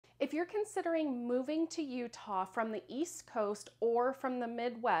If you're considering moving to Utah from the East Coast or from the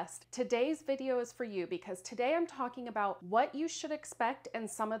Midwest, today's video is for you because today I'm talking about what you should expect and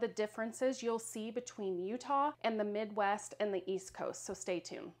some of the differences you'll see between Utah and the Midwest and the East Coast, so stay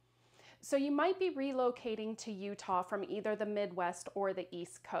tuned. So you might be relocating to Utah from either the Midwest or the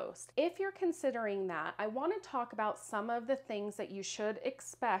East Coast. If you're considering that, I want to talk about some of the things that you should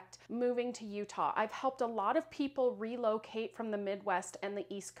expect moving to Utah. I've helped a lot of people relocate from the Midwest and the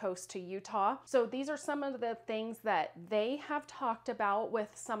East Coast to Utah. So these are some of the things that they have talked about with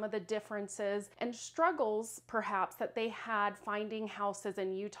some of the differences and struggles perhaps that they had finding houses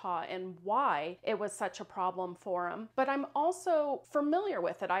in Utah and why it was such a problem for them. But I'm also familiar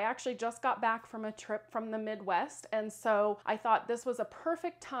with it. I actually just got back from a trip from the Midwest, and so I thought this was a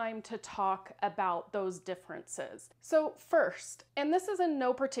perfect time to talk about those differences. So first, and this is in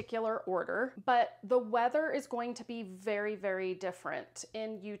no particular order, but the weather is going to be very, very different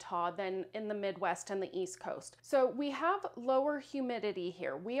in Utah than in the Midwest and the East Coast. So we have lower humidity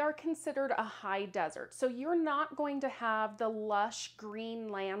here. We are considered a high desert, so you're not going to have the lush green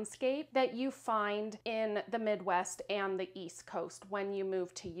landscape that you find in the Midwest and the East Coast when you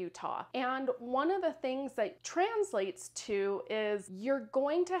move to Utah. And one of the things that translates to is you're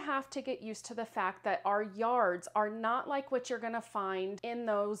going to have to get used to the fact that our yards are not like what you're going to find in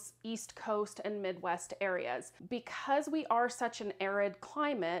those East Coast and Midwest areas. Because we are such an arid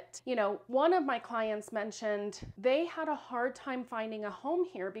climate, you know, one of my clients mentioned they had a hard time finding a home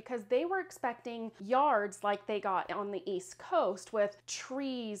here because they were expecting yards like they got on the East Coast with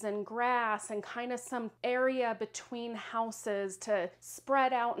trees and grass and kind of some area between houses to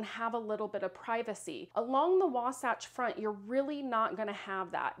spread out and have a little bit of privacy. Along the Wasatch Front, you're really not going to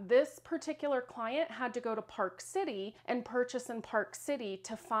have that. This particular client had to go to Park City and purchase in Park City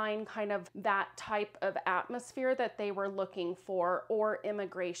to find kind of that type of atmosphere that they were looking for, or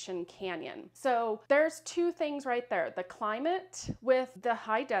Immigration Canyon. So there's two things right there: the climate with the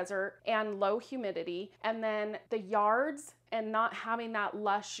high desert and low humidity, and then the yards and not having that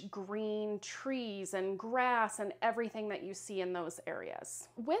lush green trees and grass and everything that you see in those areas.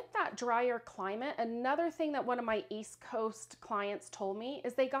 With that drier climate, another thing that one of my East Coast clients told me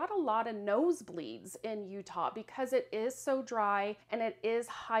is they got a lot of nosebleeds in Utah because it is so dry and it is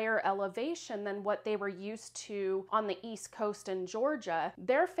higher elevation than what they were used to on the East Coast in Georgia.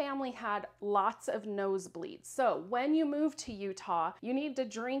 Their family had lots of nosebleeds. So when you move to Utah, you need to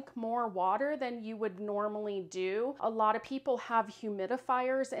drink more water than you would normally do. A lot of people have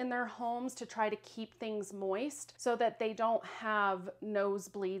humidifiers in their homes to try to keep things moist so that they don't have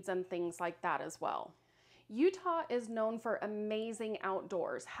nosebleeds and things like that as well. Utah is known for amazing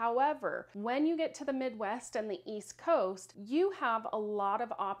outdoors. However, when you get to the Midwest and the East Coast, you have a lot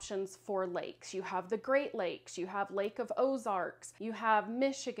of options for lakes. You have the Great Lakes, you have Lake of Ozarks, you have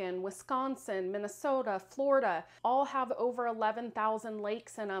Michigan, Wisconsin, Minnesota, Florida, all have over 11,000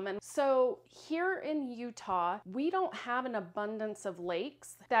 lakes in them. And so here in Utah, we don't have an abundance of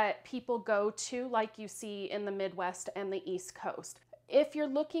lakes that people go to like you see in the Midwest and the East Coast. If you're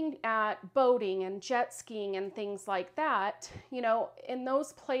looking at boating and jet skiing and things like that, you know, in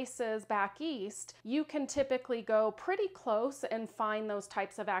those places back east, you can typically go pretty close and find those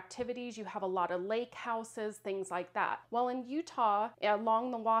types of activities. You have a lot of lake houses, things like that. Well, in Utah,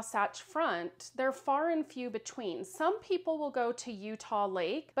 along the Wasatch Front, they're far and few between. Some people will go to Utah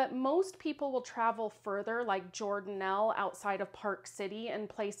Lake, but most people will travel further, like Jordanelle outside of Park City and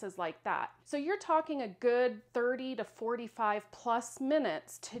places like that. So you're talking a good 30 to 45 plus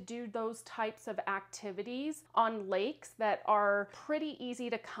minutes to do those types of activities on lakes that are pretty easy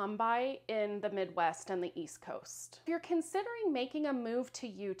to come by in the Midwest and the East Coast. If you're considering making a move to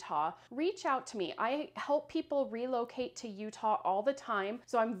Utah, reach out to me. I help people relocate to Utah all the time,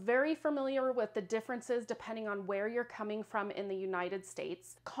 so I'm very familiar with the differences depending on where you're coming from in the United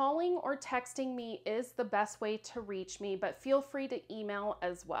States. Calling or texting me is the best way to reach me, but feel free to email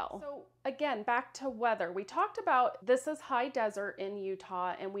as well. So again, back to weather. We talked about this is high desert in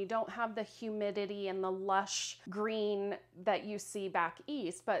Utah and we don't have the humidity and the lush green that you see back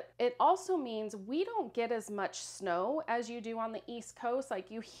east, but it also means we don't get as much snow as you do on the East Coast. Like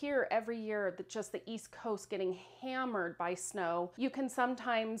you hear every year that just the East Coast getting hammered by snow. You can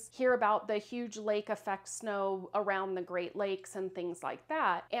sometimes hear about the huge lake effect snow around the Great Lakes and things like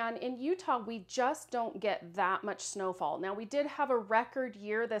that. And in Utah, we just don't get that much snowfall. Now we did have a record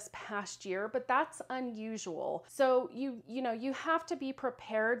year this past last year, but that's unusual. So you have to be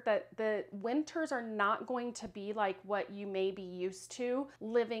prepared that the winters are not going to be like what you may be used to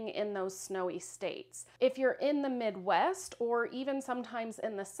living in those snowy states. If you're in the Midwest or even sometimes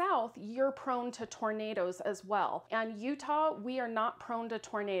in the South, you're prone to tornadoes as well. And Utah, we are not prone to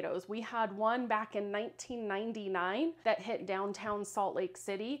tornadoes. We had one back in 1999 that hit downtown Salt Lake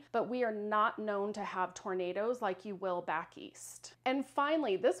City, but we are not known to have tornadoes like you will back east. And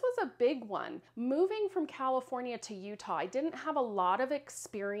finally, this was a big one. Moving from California to Utah, I didn't have a lot of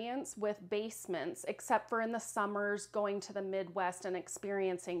experience with basements except for in the summers going to the Midwest and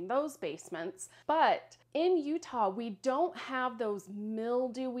experiencing those basements. But in Utah, we don't have those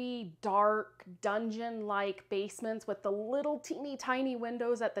mildewy, dark, dungeon-like basements with the little teeny tiny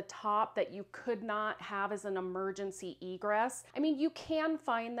windows at the top that you could not have as an emergency egress. I mean, you can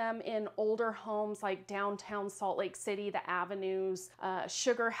find them in older homes like downtown Salt Lake City, the Avenues,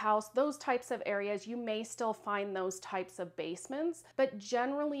 Sugar House, those types of areas. You may still find those types of basements, but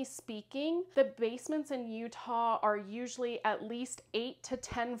generally speaking, the basements in Utah are usually at least 8 to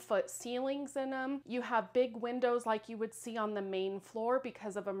 10 foot ceilings in them. You have big windows like you would see on the main floor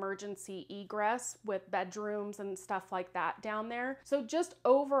because of emergency egress with bedrooms and stuff like that down there. So just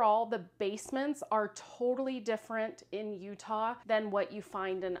overall, the basements are totally different in Utah than what you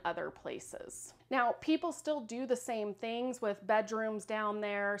find in other places. Now, people still do the same things with bedrooms down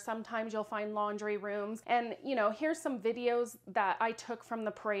there. Sometimes you'll find laundry rooms. And, here's some videos that I took from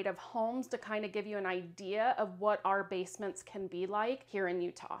the Parade of Homes to kind of give you an idea of what our basements can be like here in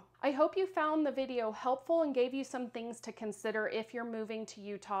Utah. I hope you found the video helpful and gave you some things to consider if you're moving to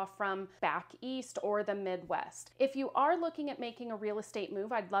Utah from back east or the Midwest. If you are looking at making a real estate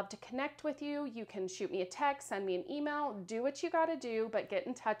move, I'd love to connect with you. You can shoot me a text, send me an email, do what you gotta do, but get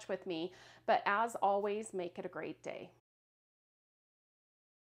in touch with me. But as always, make it a great day.